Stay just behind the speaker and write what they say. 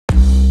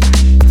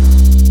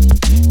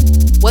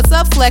What's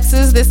up,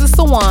 Flexers? This is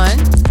Sawan.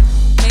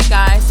 Hey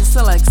guys, it's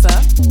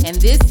Alexa. And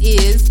this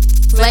is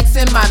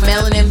Flexing My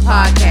Melanin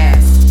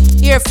Podcast.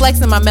 Here at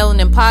Flexing My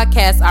Melanin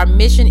Podcast, our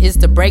mission is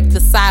to break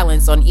the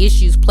silence on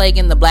issues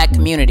plaguing the Black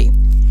community.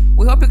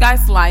 We hope you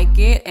guys like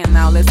it, and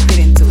now let's get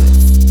into it.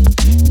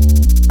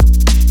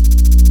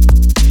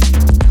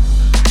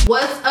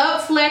 What's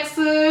up,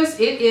 Flexers?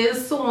 It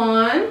is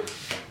Sawan.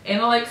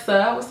 And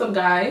Alexa, what's up,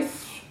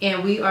 guys?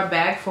 And we are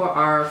back for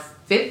our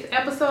 5th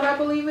episode, I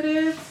believe it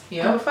is.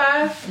 Yep. Number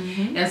 5.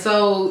 Mm-hmm. And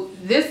so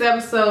this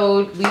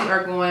episode, we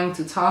are going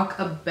to talk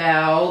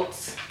about,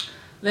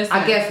 Listen,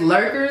 I guess,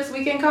 lurkers,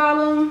 we can call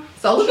them.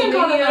 Social we can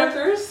call them media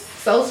lurkers.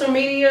 Social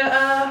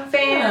media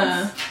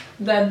fans. Yeah.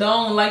 That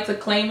don't like to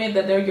claim it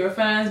that they're your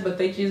fans, but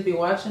they just be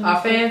watching.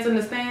 Our fans in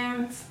the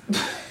stands.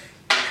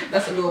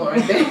 That's a good one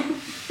right there.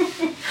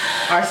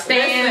 Our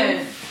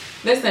stands.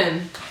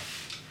 Listen,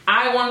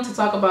 I wanted to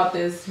talk about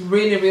this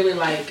really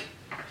like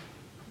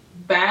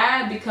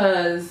bad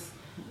because,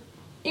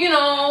 you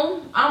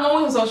know, I'm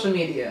always on social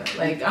media.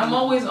 Like, I'm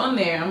always on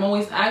there. I'm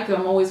always active.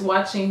 I'm always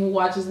watching who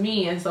watches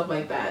me and stuff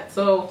like that.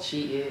 So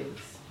She is.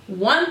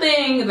 one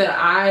thing that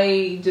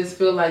I just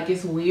feel like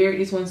is weird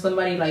is when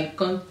somebody like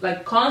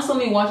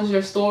constantly watches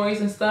your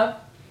stories and stuff,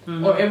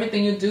 or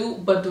everything you do,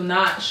 but do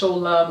not show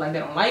love. Like, they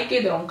don't like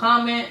it, they don't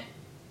comment.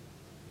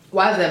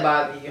 Why does that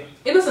bother you?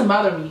 It doesn't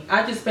bother me.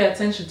 I just pay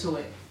attention to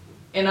it,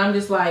 and I'm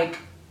just like,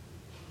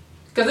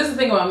 because this is the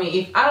thing about me.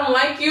 If I don't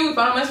like you, if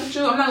I don't mess with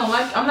you, I'm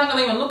not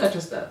gonna even look at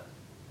your stuff.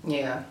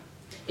 Yeah.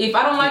 If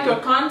I don't like your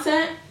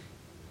content,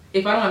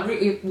 if I don't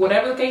agree,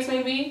 whatever the case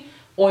may be,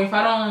 or if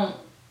I don't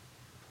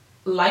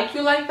like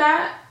you like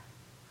that,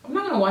 I'm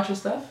not gonna watch your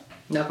stuff.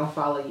 Not gonna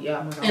follow you.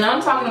 Yeah. And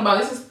I'm talking about,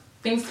 this is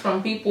things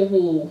from people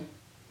who,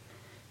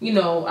 you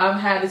know, I've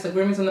had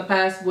disagreements in the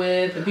past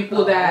with, and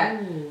people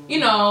that, you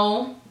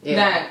know,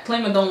 that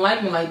claim and don't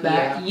like me like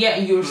that,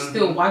 yet you're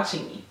still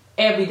watching me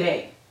every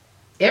day.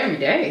 Every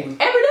day. Every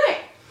day.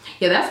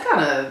 Yeah, that's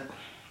kind of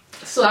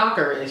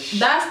stalkerish.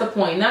 That's the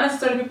point. Not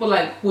necessarily people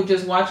like who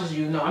just watches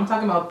you. No, I'm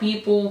talking about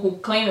people who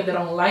claim that they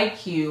don't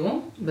like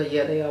you. But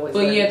yeah, they always.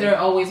 But yeah, they're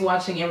always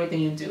watching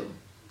everything you do.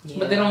 Yeah.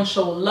 But they don't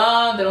show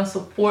love. They don't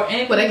support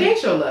anything. But they can't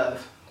show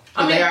love.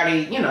 I mean, they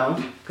already, you know,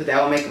 because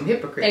that will make them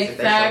hypocrites.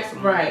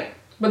 Exactly. Right.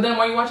 But then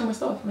why are you watching my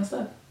stuff?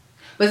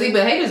 But see,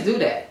 but haters do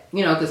that.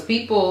 You know, because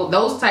people,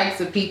 those types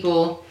of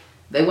people,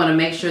 they want to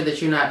make sure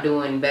that you're not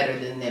doing better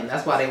than them.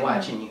 That's why they're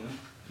watching you.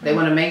 They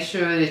want to make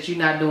sure that you're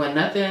not doing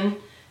nothing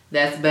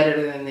that's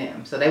better than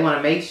them. So they want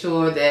to make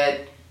sure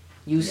that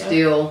you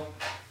still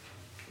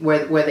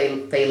where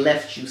they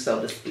left you,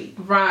 so to speak.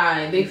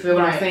 Right. You feel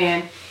what I'm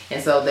saying?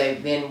 And so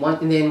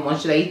once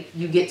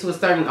you get to a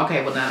certain,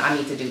 okay, well now I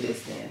need to do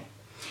this then.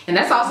 And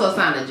that's also a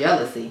sign of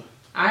jealousy.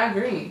 I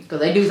agree. Because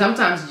they do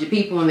sometimes,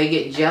 people when they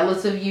get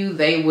jealous of you,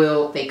 they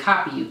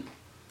copy you.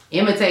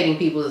 Imitating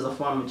people is a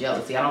form of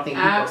jealousy. I don't think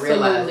people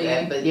realize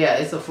that, but yeah,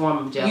 it's a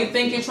form of jealousy. You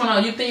think you're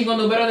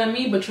gonna do better than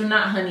me, but you're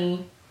not,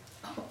 honey.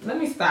 Oh, let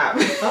me stop.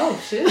 Oh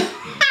shit! I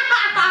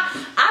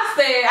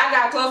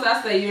got close.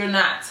 I said you're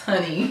not,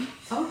 honey.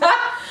 Oh.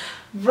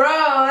 Bro,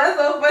 that's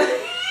so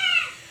funny.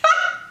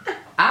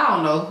 I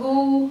don't know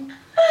who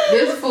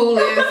this fool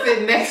is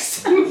sitting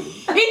next to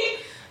me.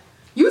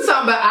 You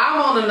talking about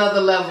I'm on another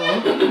level.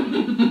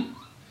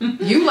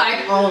 You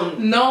like on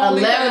 11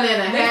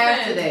 and a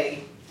half today.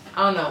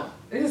 I don't know.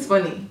 This is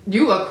funny.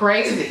 You are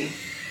crazy.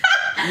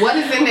 What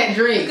is in that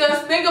drink?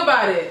 Because think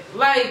about it.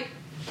 Like,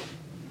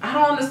 I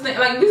don't understand.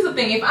 Like, this is the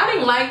thing. If I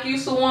didn't like you,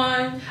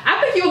 Sawan, I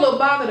think you're a little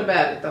bothered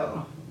about it,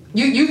 though.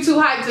 You too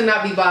hyped to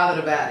not be bothered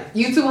about it.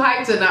 You too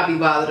hyped to not be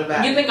bothered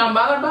about it. You think I'm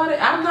bothered about it?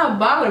 I'm not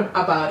bothered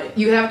about it.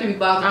 You have to be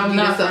bothered to be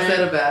this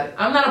upset about it.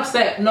 I'm not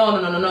upset.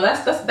 No.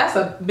 That's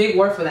a big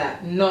word for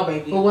that. No,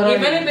 baby. Well,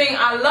 if anything,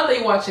 I love that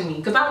you're watching me.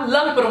 Because I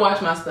love people to watch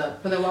my stuff.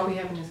 But then why are we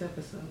having this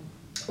episode?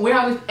 We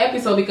have this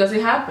episode because it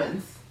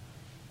happens.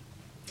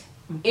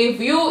 If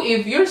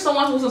you're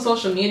someone who's on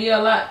social media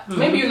a lot,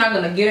 maybe you're not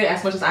gonna get it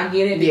as much as I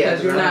get it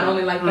because you're not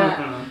only like that.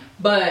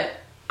 But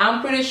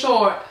I'm pretty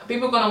sure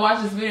people are gonna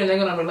watch this video and they're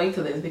gonna relate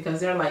to this because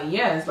they're like,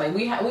 yes, like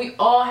we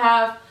all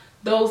have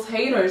those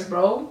haters,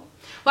 bro.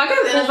 Well, I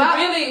guess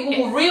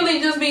who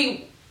really just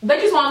be, they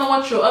just want to know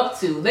what you're up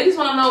to. They just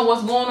want to know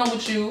what's going on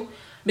with you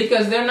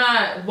because they're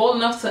not bold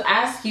enough to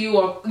ask you,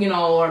 or you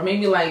know, or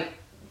maybe like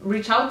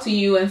reach out to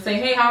you and say,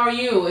 hey, how are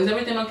you? Is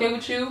everything okay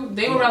with you?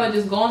 They would rather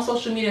just go on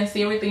social media and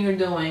see everything you're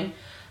doing.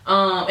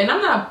 And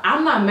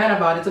I'm not mad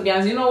about it, to be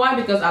honest. You know why?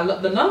 Because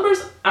the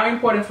numbers are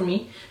important for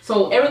me.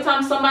 So every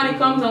time somebody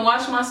comes and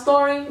watch my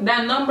story,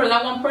 that number,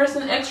 that one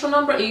person, extra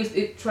number,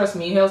 trust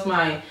me, it helps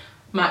my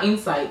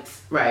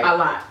insights a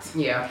lot.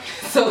 Yeah.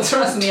 So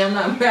trust me, I'm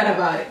not mad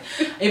about it.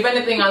 If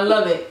anything, I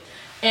love it.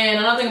 And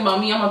another thing about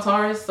me, I'm a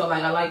Taurus, so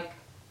like I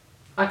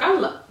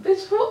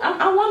bitch,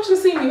 I want you to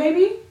see me,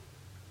 baby.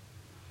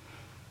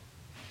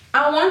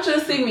 I want you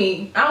to see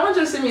me.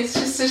 It's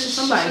just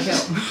somebody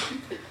help.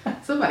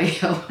 Somebody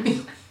help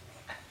me.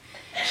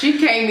 She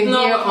came in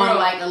here on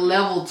like a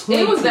level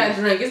 20. It was that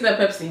drink. It's that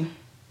Pepsi.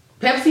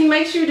 Pepsi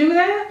makes you do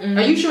that? Mm-hmm.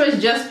 Are you sure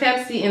it's just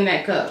Pepsi in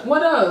that cup?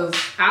 What else?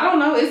 I don't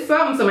know. It's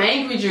some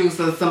angry juice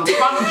or some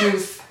funk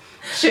juice,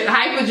 shit,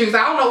 hyper juice.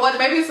 I don't know what.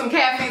 Maybe some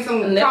caffeine,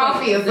 some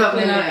coffee or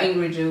something. Not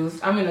angry juice.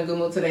 I'm in a good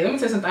mood today. Let me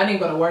tell you something. I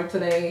didn't go to work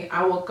today.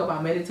 I woke up. I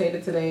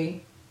meditated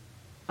today.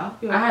 I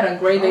had a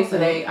great day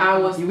today. I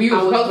was very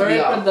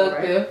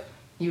productive. Right?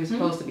 You were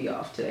supposed to be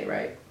off today,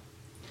 right?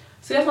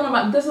 See, that's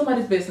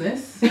somebody's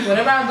business.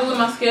 Whatever I do with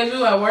my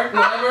schedule at work,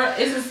 whatever,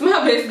 it's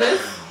my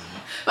business.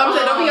 I'm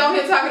saying, don't be on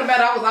here talking about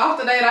I was off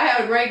today and I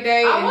had a great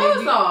day. I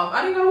was off.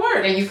 I didn't go to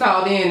work. And you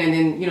called in and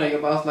then, your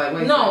boss like,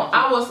 wait. No,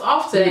 I was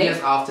off today. You're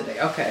just off today.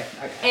 Okay.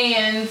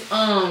 And,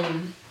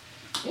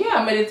 yeah,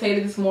 I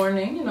meditated this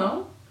morning,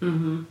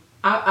 Mm-hmm.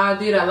 I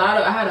did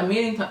I had a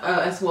meeting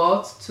as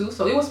well, too.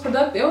 So it was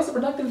productive. It was a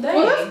productive day.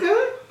 Well, that's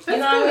good. You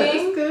know what I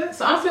mean? That's good.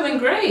 So I'm feeling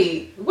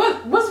great.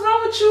 What's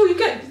wrong with you?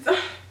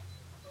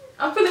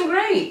 I'm feeling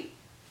great.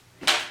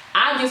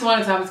 I just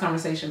wanted to have this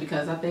conversation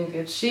because I think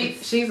it's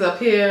she's up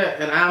here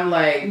and I'm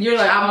like you're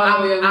like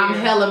I'm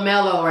hella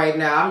mellow right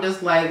now. I'm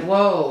just like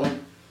whoa.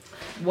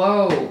 All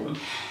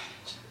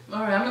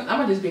right, I'm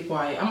gonna just be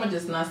quiet. I'm gonna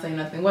just not say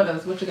nothing. What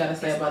else? What you gotta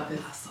say about this?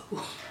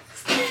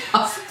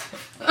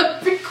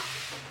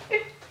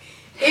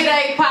 It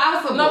ain't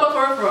possible. No, but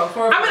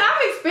for I mean,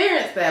 I've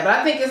experienced that, but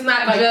I think it's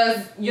not like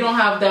just you don't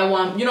have that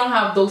one. You don't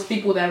have those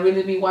people that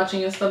really be watching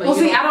your stuff. Well,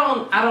 see, I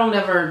don't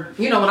ever.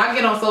 When I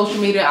get on social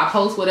media, I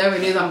post whatever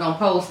it is I'm gonna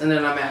post, and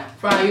then I'm out.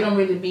 Right, you don't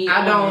really be.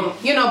 I don't.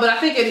 But I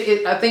think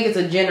I think it's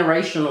a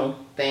generational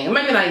thing.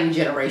 Maybe not even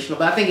generational,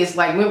 but I think it's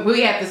like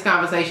we had this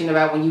conversation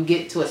about when you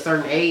get to a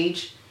certain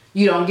age,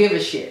 you don't give a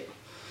shit,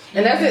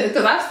 and that's it.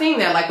 Because I've seen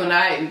that. Like when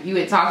you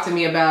had talked to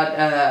me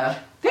about.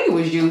 I think it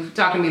was you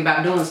talking to me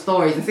about doing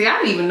stories. And see, I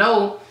didn't even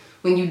know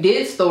when you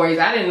did stories,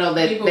 I didn't know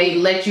that they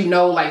let you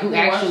know like who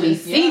actually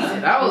sees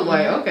it. I was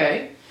like,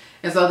 okay.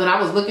 And so then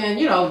I was looking,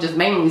 just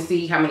mainly to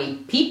see how many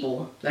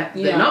people, the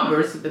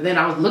numbers. But then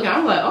I was looking, I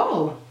was like,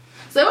 oh.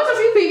 So there was a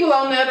few people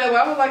on there that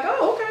I was like,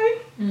 oh, okay.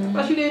 Mm-hmm.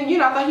 I thought you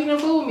didn't, I thought you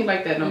didn't fool me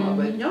like that no more.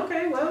 But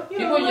okay, well,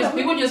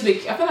 people just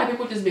be. I feel like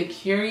people just be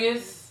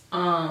curious.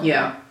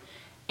 Yeah.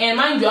 And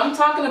mind you, I'm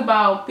talking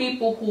about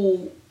people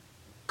who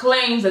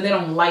claims that they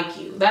don't like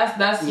you.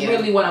 That's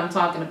really what I'm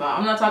talking about.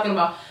 I'm not talking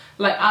about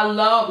like I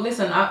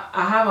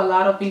have a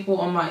lot of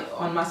people on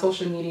my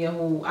social media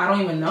who I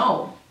don't even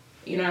know.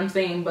 You know what I'm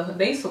saying? But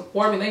they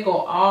support me. They go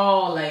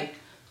all like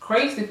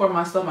crazy for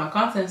my stuff, my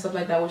content and stuff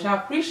like that, which I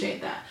appreciate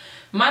that.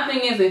 My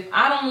thing is if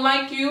I don't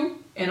like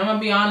you, and I'm gonna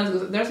be honest,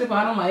 because there's people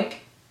I don't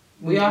like.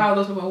 We all have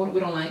those people we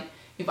don't like.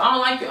 If I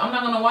don't like you, I'm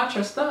not gonna watch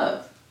your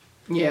stuff.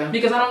 Yeah.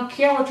 Because I don't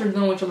care what you're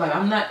doing with your life.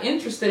 I'm not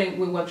interested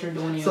with what you're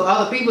doing. So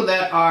all the people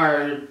that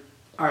are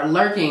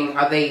lurking,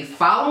 are they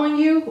following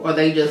you or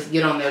they just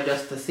get on there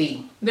just to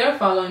see? They're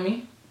following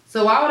me.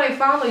 So why would they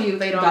follow you if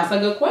they don't? That's a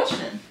good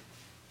question.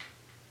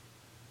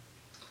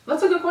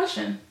 That's a good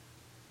question.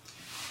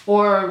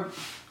 Or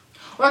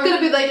could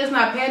it be they just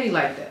not petty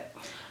like that?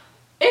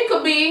 It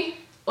could be.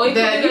 Or it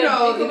that,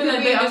 could be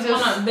that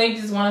they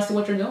just want to see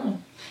what you're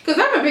doing. Because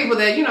there are people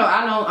that,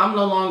 I know I'm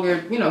no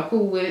longer,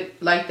 cool with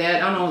it like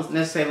that. I don't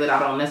necessarily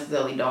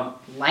don't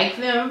like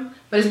them.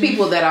 But it's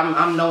people that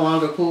I'm no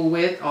longer cool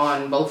with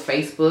on both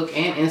Facebook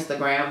and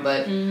Instagram.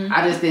 But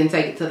I just didn't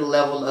take it to the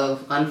level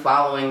of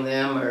unfollowing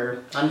them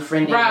or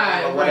unfriending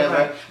them or whatever.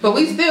 Right. But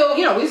we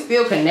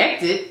still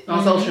connected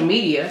on social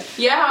media.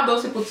 Yeah, I have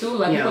those people too.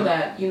 Like people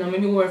that,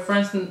 maybe we were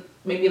friends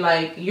maybe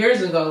like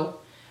years ago.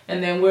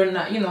 And then we're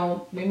not,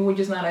 maybe we're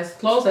just not as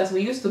close as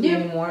we used to be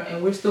anymore,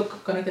 and we're still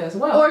connected as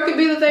well. Or it could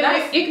be that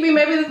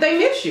they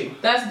miss you.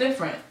 That's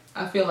different,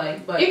 I feel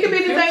like. But it could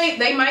be that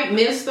they might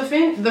miss the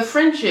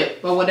friendship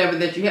or whatever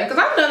that you have.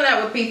 Because I've done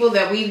that with people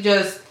that we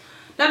just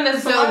not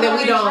necessarily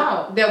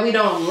that we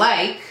don't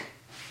like,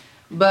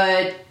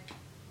 but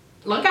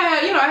like I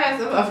had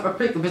a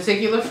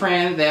particular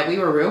friend that we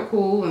were real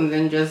cool, and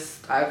then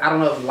just I don't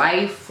know if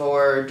life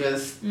or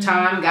just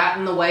time got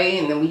in the way,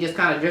 and then we just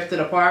kind of drifted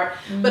apart.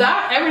 But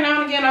every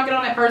now and again I'll get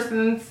on that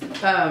person's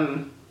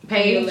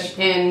page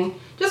and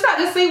just got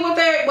to see what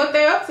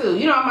they're up to.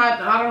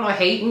 I don't know,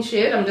 hating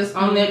shit. I'm just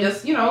on there,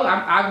 just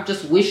I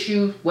just wish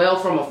you well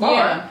from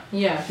afar.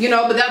 Yeah.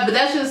 But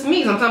that's just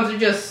me. Sometimes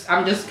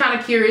I'm just kind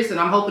of curious, and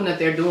I'm hoping that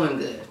they're doing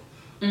good.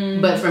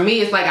 But for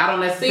me, it's like I don't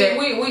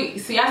necessarily. I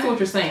see what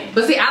you're saying.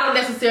 But see, I don't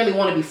necessarily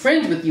want to be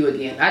friends with you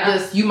again.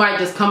 You might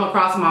just come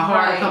across my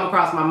heart, come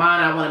across my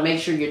mind. I want to make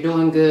sure you're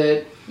doing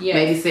good. Yes.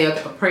 Maybe say a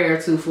prayer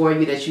or two for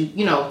you that you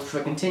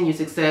for continued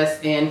success,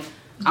 and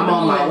I'm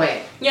on my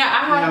way. Yeah,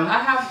 I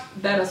have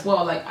that as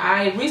well. Like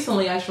I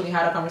recently actually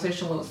had a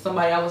conversation with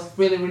somebody I was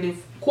really, really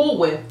cool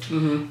with,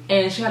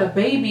 and she had a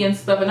baby and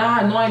stuff, and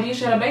I had no idea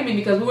she had a baby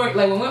because we were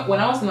like when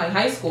I was in like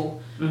high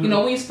school, we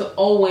used to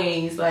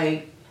always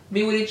like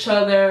be with each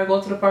other,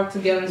 go to the park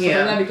together and stuff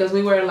like that because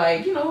we were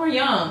like, we're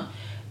young.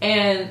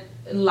 And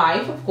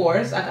life, of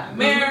course, I got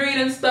married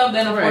and stuff.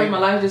 Then, of course, my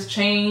life just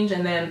changed.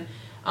 And then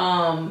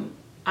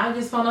I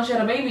just found out she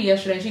had a baby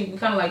yesterday. And we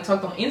kind of like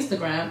talked on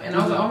Instagram. And I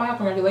was like, oh my God,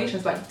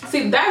 congratulations. Like,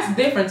 see, that's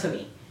different to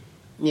me.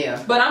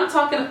 Yeah. But I'm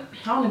talking, I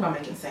don't know if I'm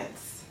making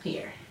sense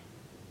here.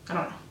 I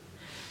don't know.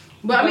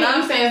 But I mean,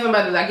 I'm saying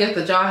somebody. I guess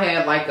that y'all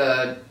had like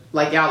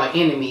y'all are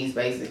enemies,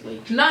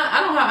 basically.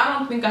 I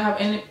don't think I have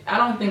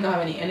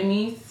any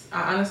enemies.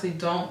 I honestly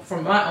don't.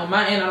 On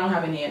my end, I don't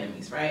have any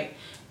enemies. Right?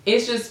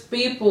 It's just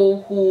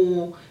people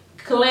who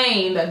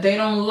claim that they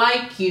don't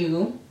like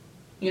you.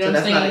 You know what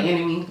I'm saying? So that's not an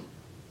enemy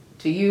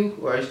to you,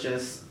 or it's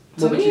just.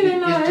 To me, they're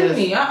not an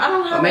enemy. I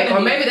don't have enemies. Or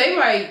maybe they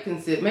might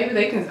consider. Maybe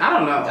they can. I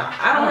don't know.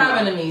 I don't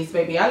have enemies,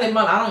 baby. I don't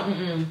know.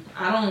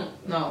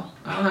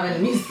 I don't have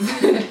enemies.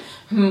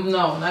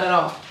 No, not at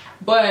all.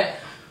 But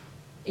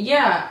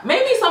yeah,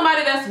 maybe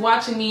somebody that's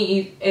watching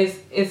me is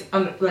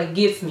like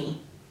gets me.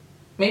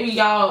 Maybe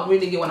y'all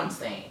really get what I'm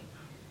saying.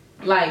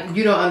 Like,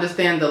 you don't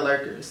understand the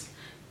lurkers.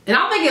 And I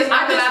don't think it's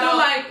not that I don't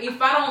like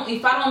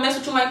if I don't mess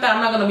with you like that,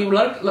 I'm not gonna be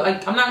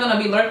I'm not gonna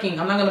be lurking.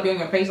 I'm not gonna be on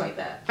your page like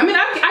that. I mean,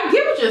 I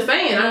get what you're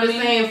saying. I'm just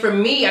saying, for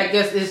me, I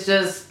guess it's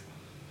just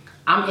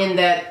I'm in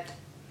at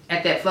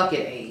that fuck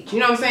it age. You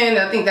know what I'm saying?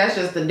 I think that's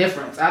just the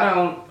difference. I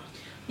don't.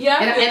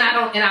 Yeah.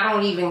 And I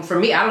don't even, for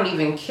me, I don't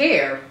even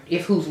care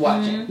if who's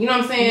watching. Mm-hmm. You know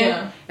what I'm saying?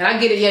 Yeah. And I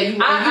get it. Yeah, you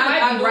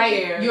might be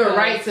right. Care, you're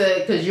right to,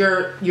 because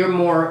you're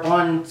more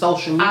on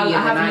social media. I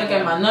have to look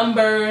at my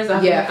numbers.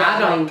 I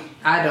don't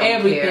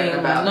everything care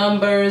about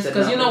numbers,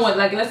 because you know what?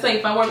 Like, let's say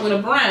if I work with a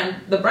brand,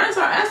 the brands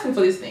are asking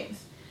for these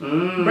things.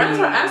 Brands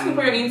are asking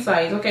for your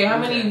insights. Okay, how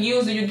many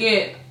views do you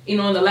get? In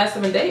the last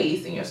 7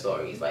 days in your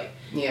stories, like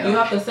you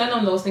have to send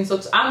them those things.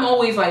 So I'm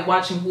always like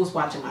watching who's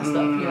watching my stuff.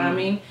 You know what I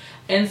mean?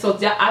 And so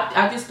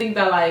I just think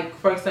that, like,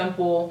 for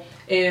example,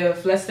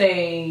 if let's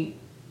say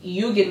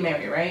you get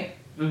married, right?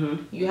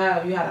 Mm-hmm. You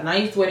had a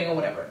nice wedding or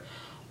whatever,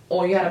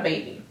 or you had a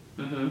baby,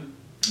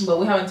 but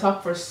we haven't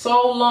talked for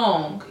so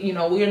long.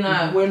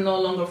 We're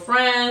no longer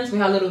friends. We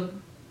had a little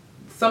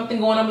something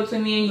going on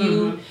between me and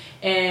you,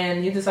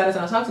 and you decided to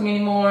not talk to me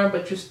anymore.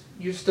 But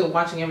you're still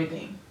watching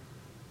everything,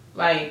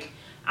 like.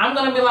 I'm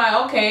gonna be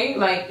like, okay,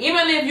 like,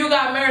 even if you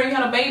got married, you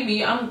had a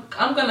baby, I'm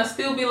gonna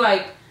still be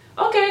like,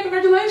 okay,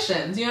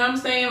 congratulations. You know what I'm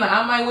saying? Like,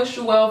 I might wish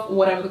you well,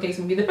 whatever the case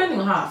may be, depending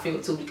on how I feel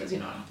too, because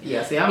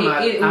Yeah, see, I'm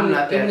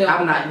not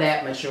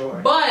that mature.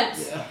 But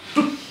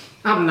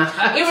I'm not.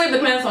 It really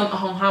depends on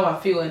how I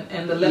feel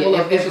and the level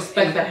of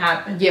disrespect that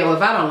happened. Yeah, well,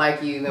 if I don't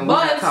like you, then we're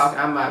not talking.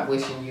 I'm not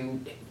wishing you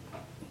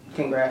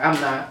congrats.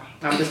 I'm not.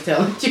 I'm just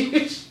telling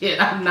you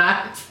shit. I'm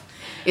not.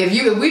 If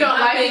we don't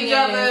like each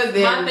other,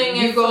 then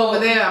you go over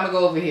there, I'm gonna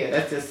go over here.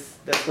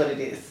 That's what it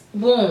is.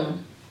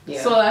 Boom.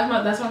 Yeah. So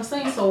that's what I'm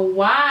saying. So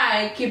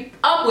why keep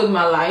up with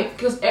my life?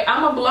 Because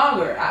I'm a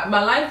blogger.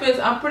 My life is,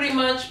 I'm pretty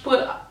much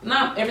put,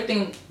 not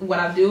everything what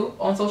I do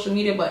on social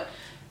media, but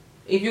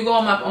if you go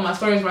on my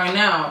stories right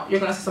now,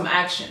 you're gonna see some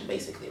action,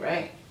 basically,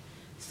 right?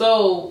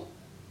 So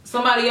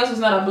somebody else who's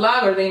not a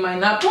blogger, they might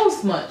not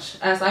post much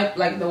as I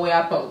like the way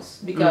I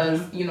post,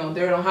 because they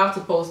don't have to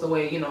post the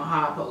way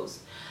how I post.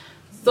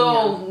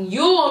 So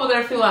you over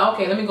there feel like,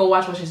 okay, let me go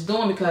watch what she's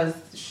doing because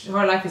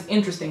her life is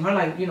interesting. Her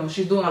life,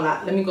 she's doing a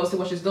lot. Let me go see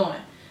what she's doing.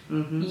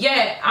 Mm-hmm.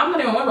 Yeah, I'm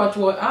not even worried about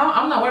you.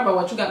 I'm not worried about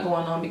what you got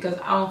going on, because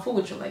I don't fool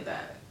with you like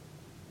that.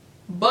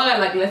 But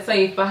like, let's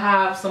say if I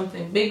have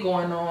something big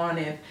going on,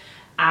 if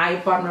I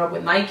partner up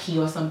with Nike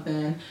or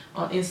something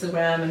on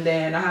Instagram, and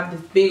then I have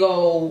this big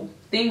old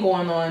thing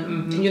going on,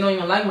 and you don't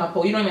even like my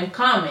post, you don't even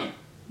comment,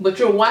 but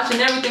you're watching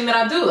everything that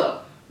I do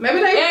though. Maybe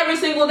every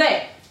single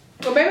day.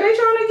 Well, maybe they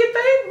trying to get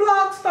their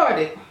blog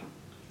started.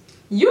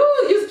 You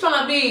just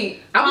trying to be.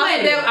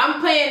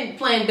 I'm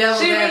playing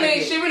devil's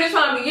advocate. She really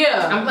trying to be.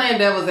 Yeah. I'm playing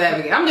devil's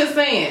advocate. I'm just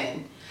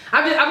saying.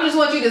 I just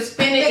want you to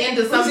spin it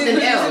into something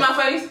else. You see my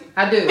face?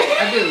 I do.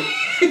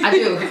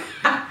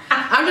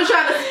 I'm just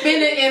trying to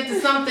spin it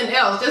into something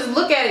else. Just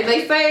look at it.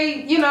 They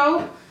say,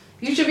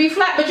 you should be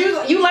flat, but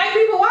you like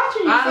people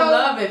watching you. I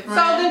love it, friend.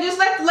 So then just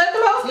let them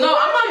host. No,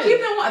 I'm not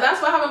keeping.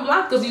 That's why I haven't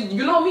blocked, because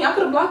you know me. I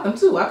could have blocked them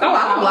too. I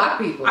don't block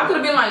people. I could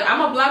have been like, I'm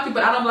gonna block you,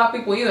 but I don't block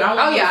people either. I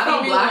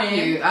don't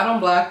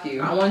block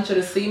you. I want you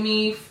to see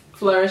me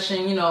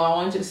flourishing. I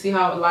want you to see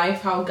how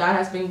God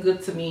has been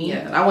good to me.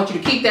 Yeah, I want you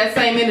to keep that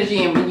same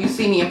energy when you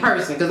see me in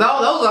person, because all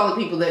those are the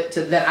people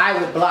that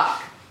I would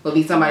block. Would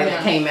be somebody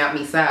that came at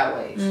me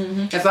sideways.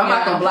 Mm-hmm. And so I'm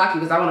not going to block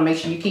you, because I want to make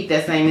sure you keep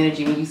that same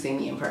energy when you see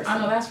me in person. I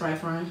know that's right,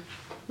 friend.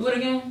 Do it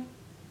again.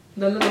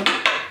 The little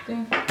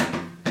thing.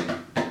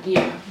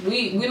 Yeah.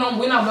 We're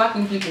not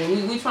blocking people.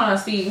 We trying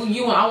to see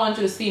I want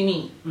you to see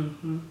me.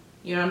 Mm-hmm.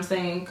 You know what I'm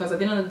saying? Because at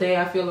the end of the day,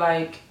 I feel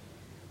like,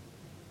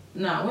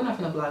 nah, we're not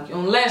going to block you.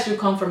 Unless you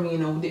come for me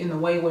in a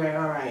way where,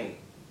 all right,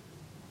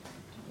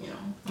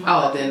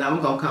 then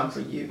I'm going to come for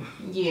you.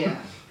 Yeah.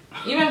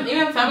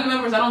 Even family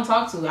members I don't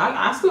talk to,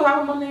 I still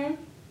have them on there.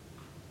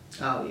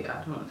 Oh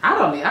yeah, I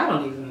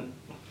don't even.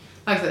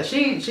 Like I said,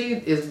 she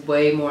is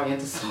way more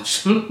into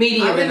social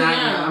media than I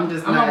am. I'm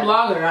a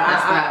blogger.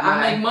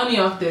 I make money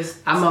off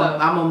this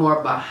stuff. I'm a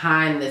more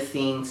behind the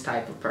scenes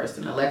type of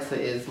person. Alexa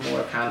is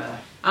more kind of.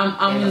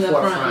 I'm in the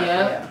front.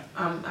 Yeah.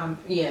 I'm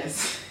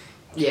yes.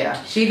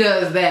 Yeah, she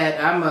does that.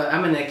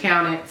 I'm an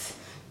accountant.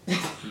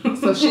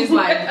 So she's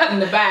like in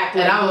the back,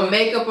 and I'm a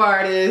makeup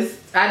artist.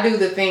 I do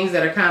the things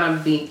that are kind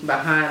of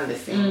behind the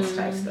scenes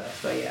type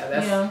stuff. So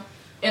yeah,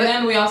 And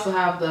then we also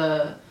have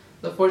the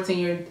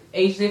 14-year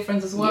age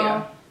difference as well,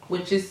 Yeah.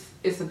 which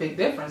it's a big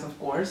difference, of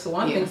course. So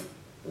one Yeah. thing's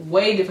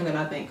way different than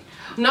I think.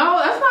 No,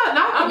 that's not.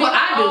 I mean, well,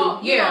 I do. oh,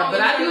 Yeah, no,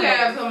 but I do yeah.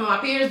 have some of my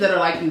peers that are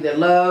like you that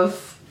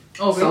love.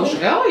 Oh, really?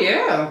 Social. Oh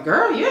yeah,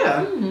 girl.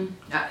 Yeah. Mm.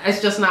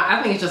 It's just not.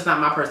 I think it's just not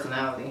my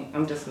personality.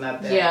 I'm just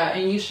not that. Yeah,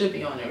 and you should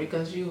be on there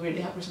because you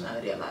really have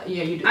personality a lot.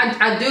 Yeah, you do.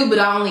 I do, but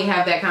I only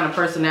have that kind of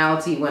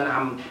personality when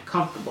I'm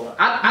comfortable.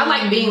 I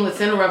like being the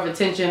center of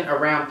attention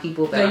around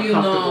people that I'm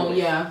comfortable with.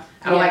 Yeah.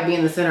 I don't like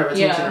being the center of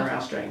attention Yeah.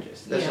 around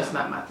strangers. That's Yeah. just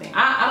not my thing.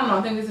 I don't know.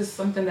 I think this is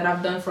something that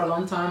I've done for a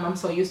long time. I'm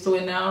so used to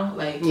it now.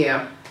 Like,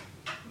 Yeah.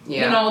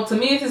 Yeah. you know, to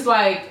me, it's just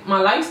like my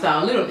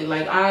lifestyle, literally.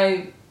 Like,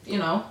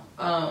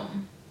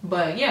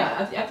 but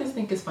yeah, I just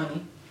think it's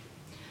funny.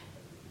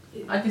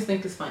 I just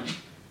think it's funny.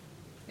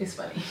 It's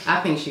funny. I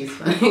think she's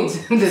funny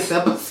this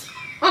episode.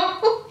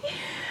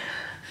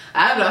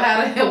 I don't know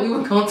how the hell we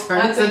were gonna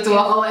turn this into a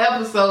whole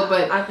episode,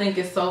 but I think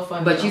it's so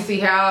funny. But you see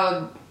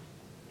how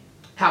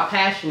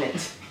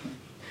passionate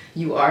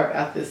you are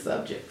about this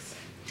subject.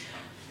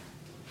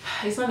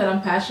 It's not that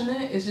I'm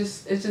passionate. It's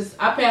just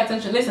I pay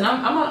attention. Listen,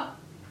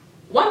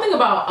 one thing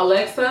about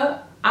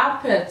Alexa, I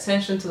pay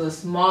attention to the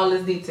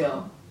smallest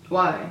detail.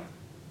 Why?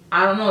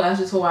 I don't know. That's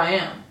just who I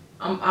am.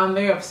 I'm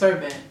very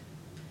observant.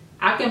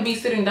 I can be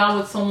sitting down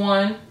with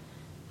someone,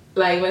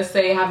 like let's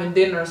say having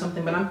dinner or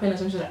something, but I'm paying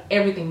attention to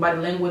everything, body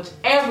language,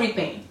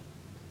 everything.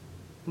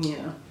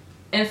 Yeah.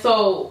 And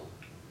so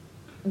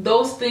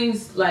those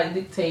things like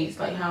dictates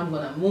like how I'm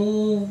gonna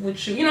move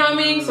with you. You know what I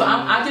mean? So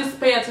I just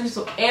pay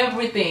attention to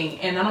everything,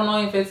 and I don't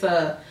know if it's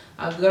a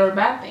good or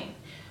bad thing,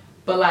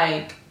 but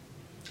like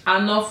I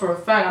know for a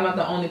fact I'm not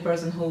the only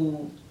person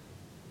who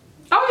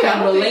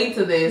can relate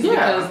to this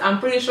because I'm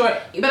pretty sure.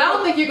 But I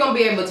don't think you're gonna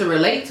be able to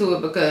relate to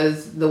it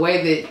because the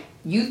way that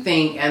you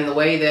think and the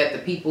way that the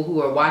people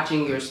who are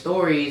watching your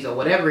stories or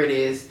whatever it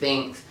is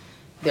thinks.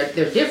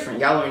 They're different.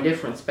 Y'all are in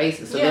different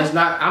spaces. So there's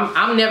not.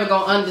 I'm never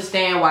gonna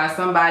understand why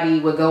somebody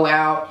would go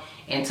out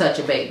and touch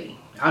a baby.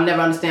 I'll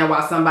never understand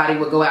why somebody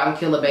would go out and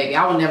kill a baby.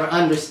 I will never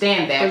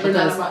understand that because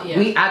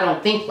I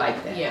don't think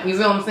like that. Yeah. You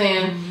feel what I'm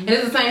saying? And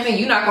it's the same thing.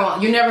 You're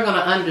never gonna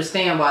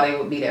understand why they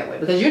would be that way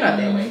because you're not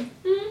that way.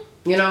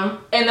 You know?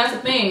 And that's the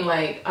thing,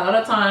 like a lot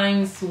of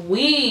times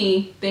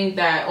we think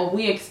that or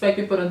we expect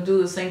people to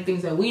do the same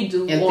things that we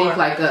do and think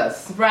like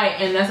us. Right,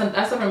 and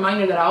that's a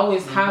reminder that I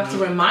always have to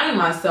remind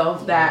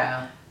myself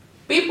that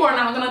people are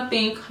not gonna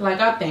think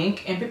like I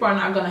think, and people are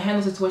not gonna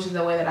handle situations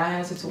the way that I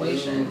handle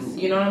situations.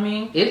 You know what I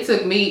mean? It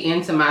took me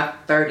into my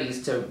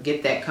 30s to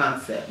get that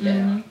concept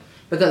down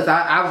because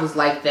I was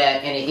like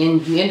that,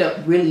 and you end up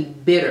really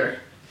bitter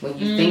when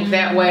you think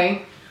that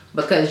way.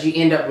 Because you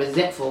end up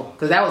resentful.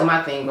 Because that was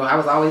my thing, bro.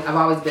 I've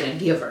always been a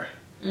giver.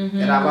 And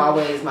my husband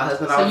always accused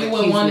me. So you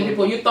were one of the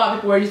people, you thought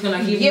people were just going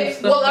to give you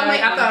stuff well, I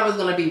thought it was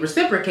going to be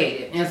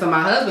reciprocated. And so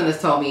my husband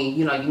has told me,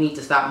 you need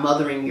to stop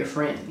mothering your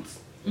friends.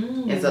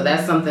 And so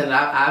that's something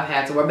that I've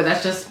had to work. But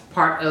that's just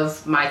part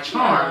of my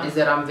charm is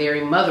that I'm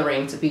very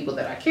mothering to people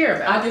that I care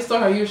about. I just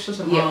thought you're such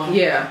a mom.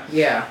 Yeah.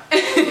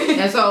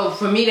 And so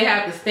for me to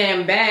have to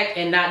stand back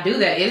and not do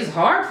that, it's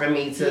hard for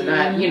me to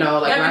not,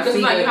 because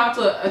you have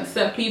to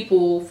accept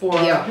people for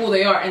who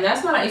they are. And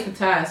that's not an easy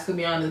task, to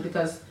be honest,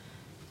 because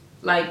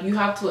like you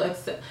have to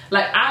accept,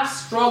 like I've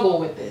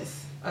struggled with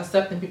this,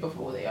 accepting people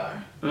for who they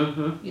are.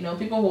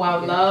 People who I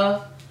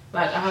love.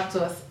 Like I have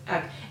to,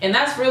 and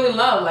that's really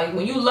love. Like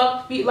when you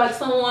love like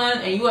someone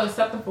and you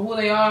accept them for who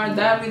they are,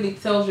 that really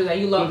tells you that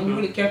you love and you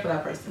really care for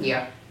that person.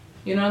 Yeah,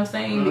 you know what I'm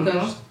saying?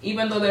 Because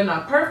even though they're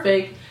not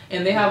perfect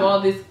and they have all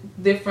these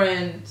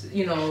different,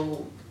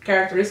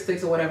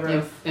 characteristics or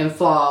whatever and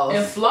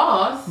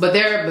flaws, but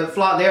they're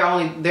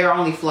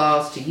only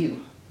flaws to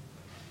you.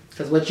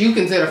 Because what you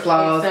consider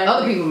flaws,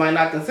 other people might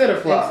not consider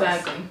flaws.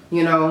 Exactly.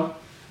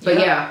 But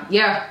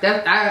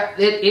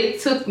it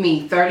took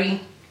me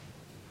 30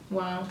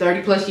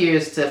 plus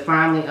years to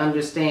finally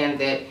understand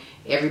that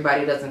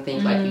everybody doesn't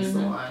think like you,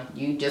 Salon.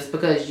 You just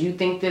because you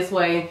think this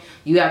way,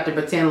 you have to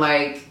pretend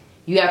like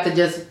you have to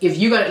just, if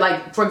you're gonna,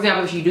 like, for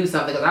example, if you do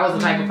something, because I was the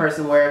type of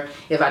person where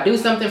if I do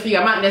something for you,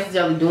 I'm not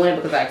necessarily doing it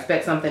because I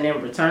expect something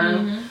in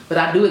return, but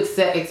I do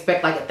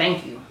expect like a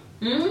thank you.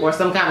 Or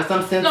some sense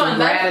of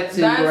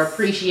gratitude or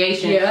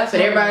appreciation. But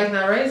everybody's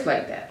not raised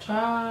like that.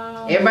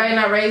 Everybody's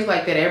not raised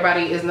like that.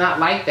 Everybody is not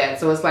like that.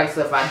 So it's like,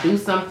 so if I do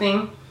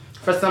something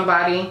for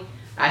somebody,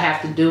 I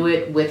have to do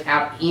it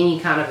without any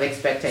kind of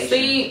expectation.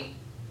 See,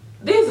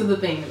 this is the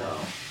thing though.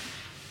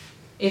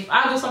 If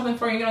I do something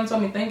for you, you don't tell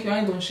me thank you, I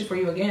ain't doing shit for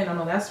you again. I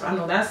know that's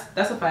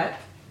a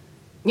fact.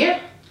 Yeah.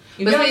 If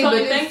you don't tell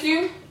me thank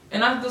you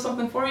and I do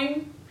something for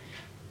you,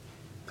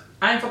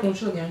 I ain't fucking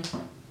with you again.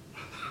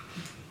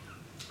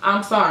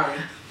 I'm sorry.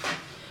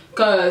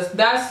 Cause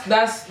that's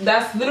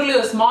literally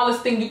the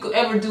smallest thing you could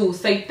ever do.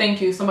 Say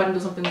thank you. Somebody do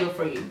something good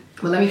for you.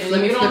 Well, let me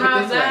flip it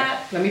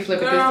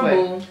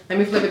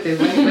this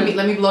way.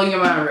 Let me blow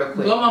your mind real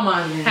quick. Blow my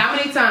mind. Man. How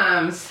many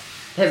times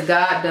has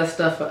God done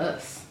stuff for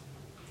us?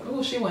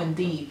 Oh, she went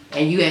deep.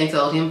 And you ain't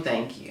told him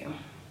thank you.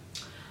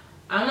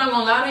 I'm not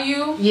gonna lie to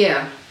you.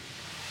 Yeah.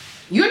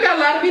 You ain't got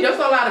a lot of me. That's a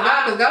lot of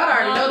God, because God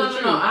already know the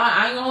truth. No,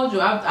 I ain't gonna hold you.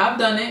 I've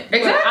done it.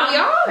 Exactly,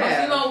 y'all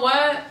have. You know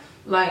what?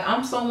 Like,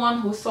 I'm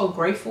someone who's so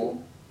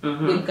grateful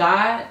with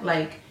God.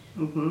 Like,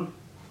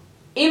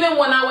 even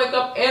when I wake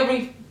up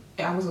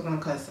I was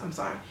gonna cuss. I'm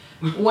sorry.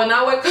 When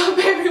I wake up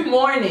every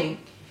morning,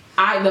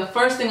 the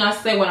first thing I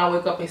say when I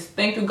wake up is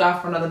thank you,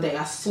 God, for another day.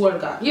 I swear to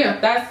God. Yeah.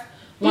 That's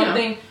one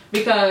thing,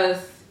 because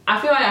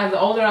I feel like as the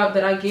older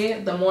that I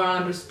get, the more I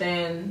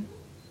understand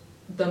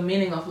the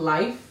meaning of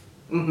life.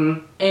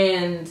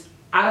 And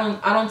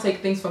I don't take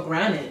things for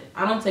granted.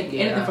 I don't take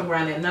anything for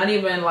granted. Not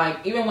even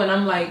like, even when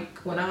I'm like,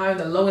 when I have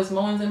the lowest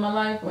moments in my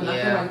life, when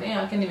I feel like,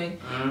 damn, I can't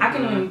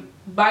even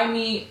buy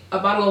me a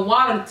bottle of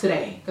water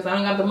today because I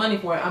don't got the money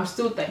for it. I'm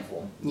still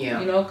thankful. Yeah.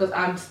 You know, because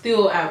I'm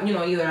still at, you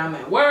know, either I'm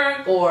at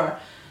work or,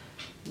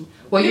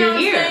 well, you're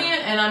here,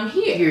 and I'm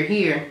here. You're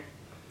here.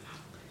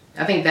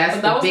 I think that's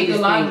the biggest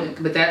thing.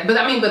 But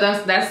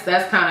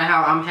that's kind of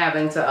how I'm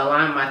having to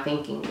align my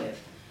thinking with.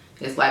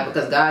 It's like,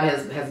 because God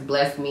has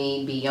blessed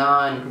me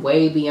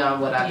way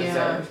beyond what I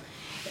deserve.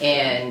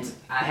 And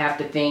I have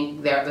to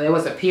think there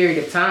was a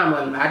period of time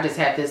when I just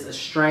had this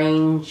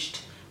estranged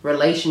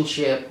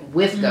relationship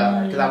with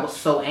God, because I was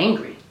so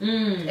angry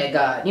at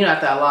God. You know,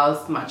 after I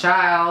lost my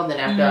child,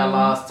 and after I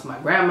lost my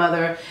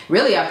grandmother,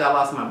 really after I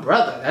lost my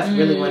brother, that's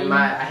really when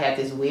I had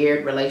this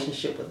weird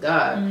relationship with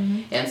God.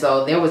 And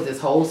so there was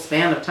this whole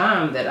span of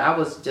time that I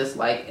was just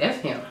like,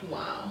 F him.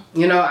 Wow.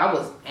 You know, I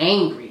was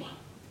angry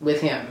with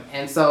him.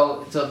 And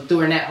so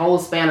during that whole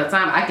span of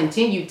time, I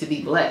continued to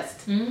be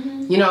blessed.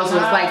 You know, so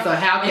it's like, so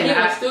how can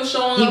I?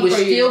 He was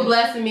still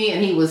blessing me,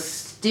 and he was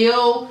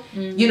still,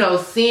 you know,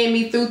 seeing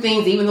me through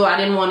things, even though I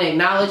didn't want to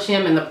acknowledge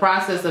him in the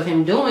process of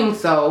him doing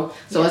so.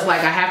 So it's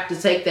like I have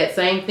to take that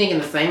same thing in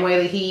the same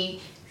way that he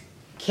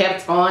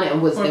kept on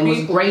and was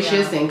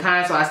gracious and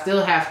kind. So I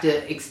still have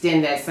to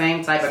extend that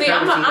same type of courtesy.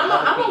 I'm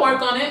gonna work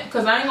on it,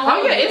 because I ain't gonna.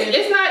 Oh yeah,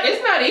 it's not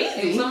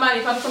easy. If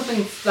I do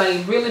something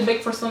like really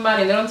big for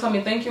somebody and they don't tell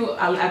me thank you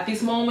at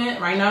this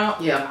moment right now,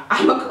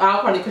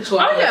 I'll probably cut you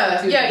off. Oh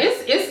yeah,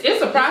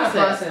 it's a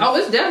process. Oh,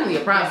 it's definitely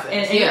a process.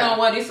 And you know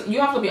what? You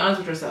have to be honest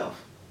with yourself.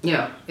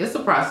 Yeah, it's a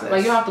process.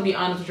 Like, you have to be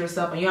honest with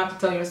yourself, and you have to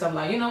tell yourself,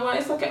 like, you know what,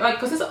 it's okay. Like,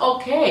 because it's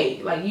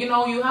okay. Like, you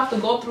know, you have to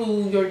go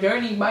through your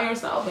journey by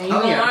yourself, and you're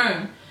going to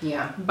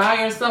learn by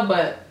yourself.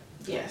 But,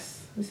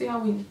 yes. You see how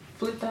we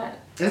flip that?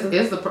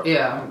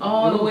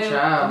 All the way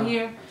up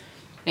here.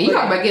 And you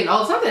talk about getting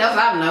old. Something else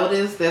I've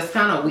noticed that's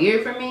kind of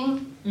weird for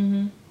me.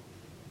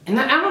 And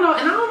I don't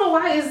know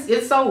why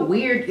it's so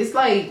weird. It's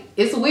like,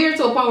 it's weird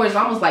to a point where it's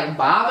almost like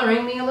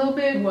bothering me a little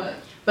bit. What?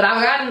 But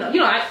I've gotten, you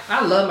know,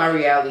 I love my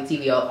reality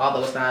TV,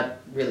 although it's not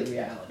really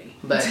reality.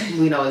 But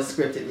we know it's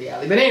scripted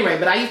reality. But anyway,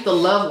 but I used to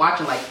love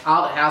watching like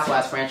all the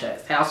Housewives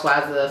franchise.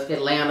 Housewives of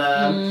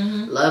Atlanta,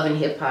 Love and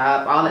Hip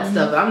Hop, all that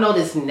stuff. But I've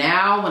noticed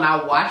now when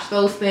I watch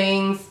those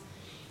things,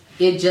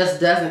 it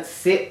just doesn't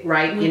sit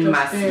right in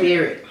my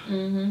spirit.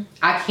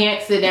 I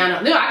can't sit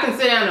down. I can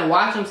sit down and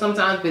watch them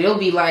sometimes, but it'll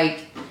be like,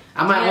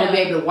 I might only be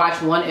able to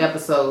watch one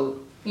episode.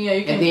 Yeah,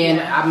 you can, and then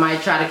I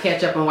might try to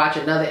catch up and watch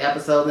another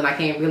episode, and I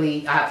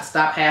have to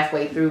stop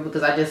halfway through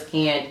because I just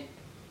can't.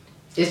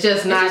 It's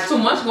just not. It's too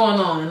much going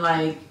on.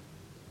 Like,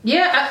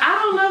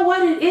 I don't know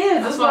what it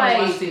is. That's why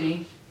I watch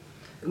TV.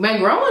 Man,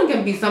 growing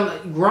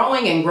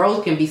and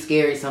growth can be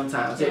scary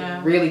sometimes. It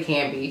really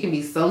can be. It can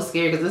be so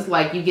scary because it's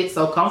like you get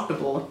so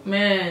comfortable.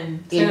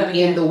 Man,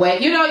 in the way,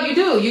 you know, you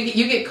do.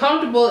 You get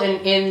comfortable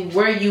in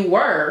where you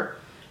were,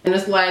 and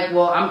it's like,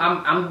 well,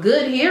 I'm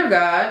good here,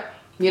 God.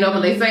 You know,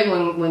 when they say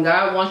when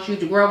God wants you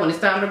to grow, when it's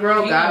time to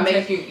grow,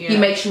 He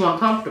makes you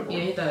uncomfortable. Yeah,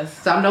 He does.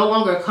 So I'm no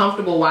longer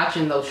comfortable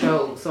watching those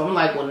shows. So I'm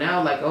like, well,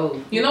 now, like,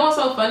 oh. You know what's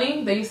so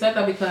funny that you said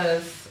that?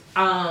 Because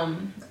I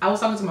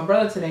was talking to my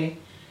brother today,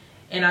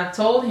 and I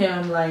told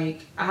him,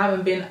 like, I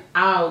haven't been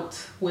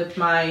out with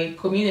my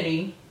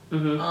community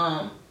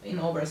in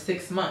over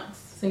 6 months,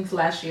 since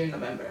last year in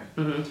November.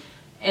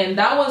 And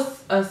that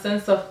was a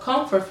sense of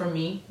comfort for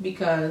me,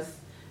 because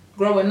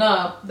growing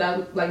up,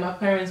 that like my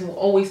parents will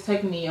always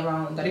take me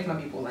around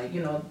Garifuna people, like,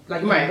 you know,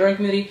 like during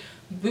community,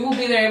 we will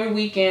be there every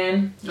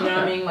weekend. You know what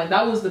I mean? Like,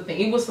 that was the thing.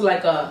 It was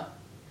like a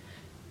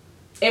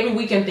every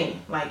weekend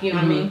thing, like, you know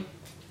what I mean,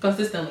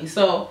 consistently.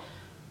 So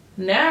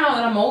now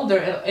that I'm older,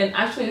 and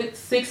actually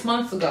 6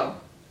 months ago,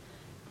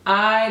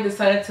 I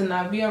decided to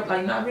not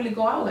really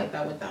go out like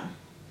that with them.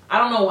 I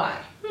don't know why.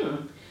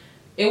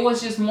 It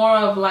was just more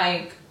of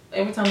like,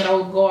 every time that I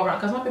would go around,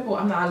 because my people,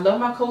 I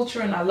love my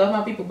culture and I love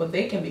my people, but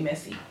they can be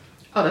messy.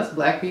 Oh, that's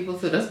black people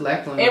too. That's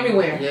black women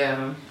everywhere.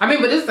 Yeah, I mean,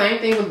 but it's the same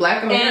thing with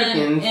Black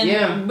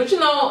Americans. But you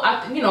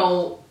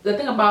know, the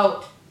thing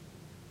about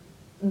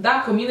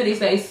that community is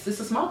that it's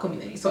a small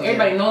community, so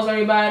everybody knows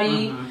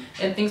everybody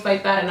and things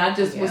like that. And I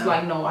just was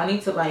like, no, I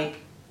need to like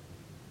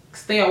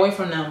stay away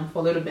from them for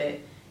a little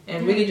bit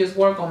and really just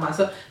work on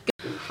myself.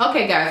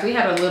 Okay, guys, we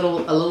had a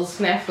little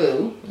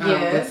snafu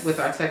with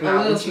our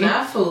technology. A little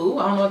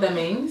snafu. I don't know what that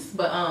means,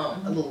 but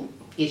a little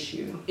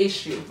issue.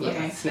 Yeah,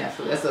 okay.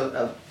 Snafu. That's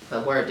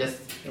a word just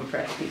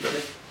impress people.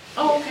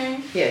 Oh, okay.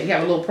 Yeah, you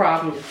have a little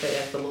problem, just say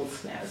that's a little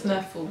snafu.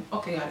 Snafu.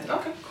 Okay, got it.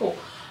 Okay, cool.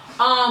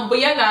 But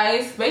yeah,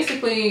 guys,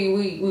 basically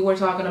we were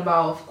talking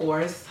about, of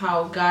course,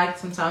 how God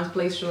sometimes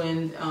places you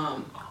in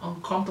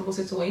uncomfortable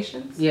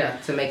situations. Yeah,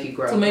 to make you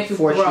grow. To make you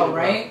Force you grow, to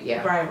right?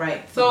 Yeah.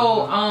 Right.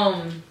 So,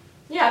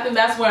 yeah, I think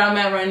that's where I'm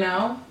at right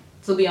now,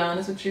 to be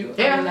honest with you.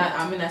 Yeah.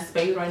 I'm in that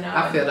space right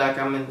now. I feel like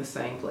I'm in the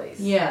same place.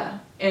 Yeah.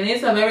 And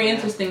it's a very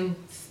interesting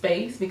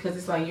space because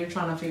it's like you're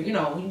trying to figure,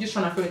 you're just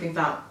trying to figure things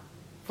out.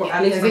 For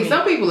at least for me.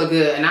 Some people are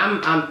good, and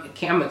I'm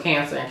a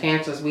Cancer, and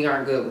Cancers, we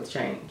aren't good with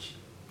change.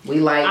 We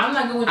like. I'm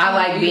not good with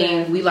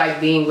change. We like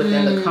being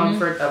within the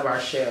comfort of our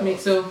shell. Me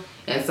too.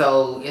 And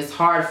so it's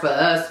hard for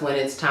us when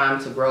it's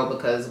time to grow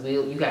because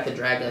you got to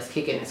drag us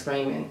kicking and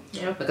screaming.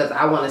 Yep. Because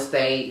I want to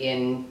stay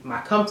in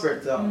my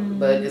comfort zone,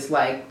 but it's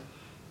like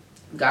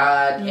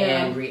God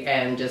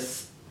and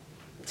just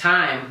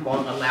time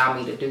won't allow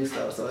me to do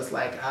so. So it's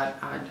like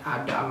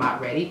I'm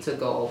not ready to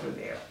go over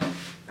there.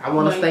 I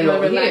want to stay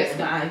over here.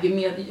 God, give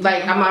me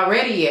I'm not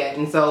ready yet,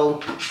 and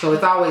so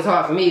it's always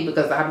hard for me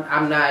because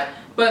I'm not.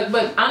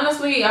 But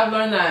honestly, I've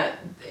learned that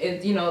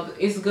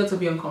it's good to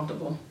be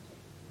uncomfortable.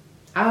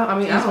 I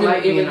don't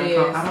like being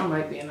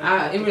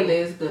uncomfortable. It really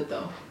is good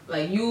though.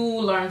 Like you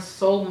learn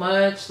so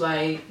much.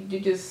 Like you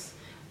just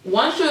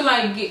once you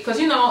because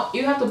you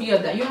have to be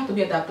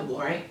adaptable,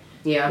 right?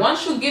 Yeah.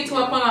 Once you get to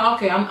a point like,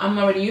 okay, I'm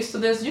already used to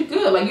this. You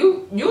good. Like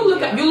you look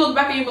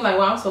back and you be like,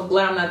 wow, I'm so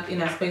glad I'm not in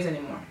that space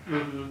anymore.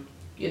 Mm-hmm.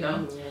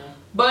 Yeah.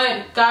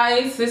 But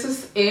guys, this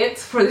is it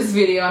for this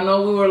video. I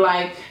know we were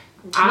like,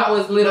 I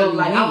was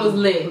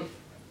lit.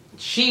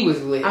 She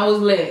was lit. I was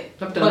lit.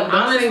 But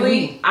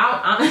honestly,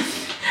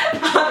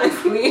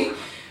 honestly,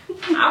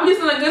 I'm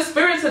just in a good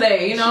spirit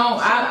today.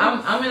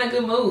 I'm in a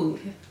good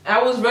mood.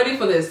 I was ready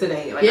for this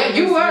today. Like, yeah,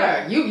 you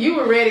were. You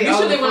were ready.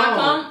 Usually when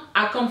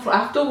I come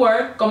after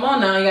work. Come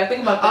on now, you gotta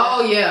think about that.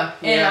 Oh yeah.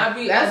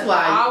 And that's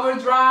why hour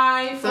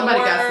drive. Somebody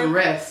got some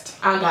rest.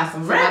 I got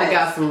some rest. Somebody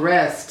got some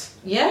rest.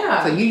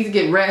 Yeah. So you need to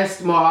get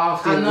rest more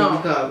often. I know. When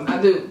you come. I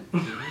do.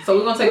 So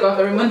we're gonna take off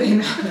every Monday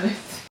night.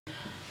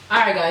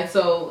 Alright guys,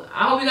 so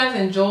I hope you guys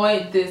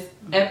enjoyed this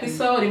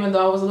episode, even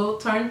though I was a little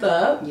turned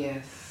up.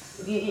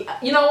 Yes.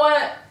 You know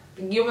what?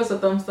 Give us a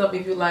thumbs up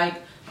if you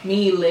like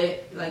me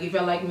lit, like if you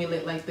like me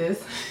lit like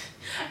this.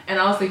 And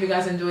also if you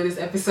guys enjoyed this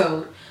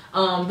episode.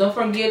 Don't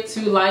forget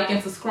to like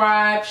and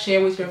subscribe,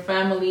 share with your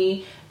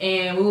family,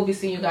 and we will be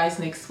seeing you guys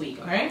next week,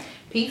 alright?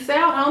 Peace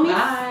out, homies.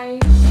 Bye.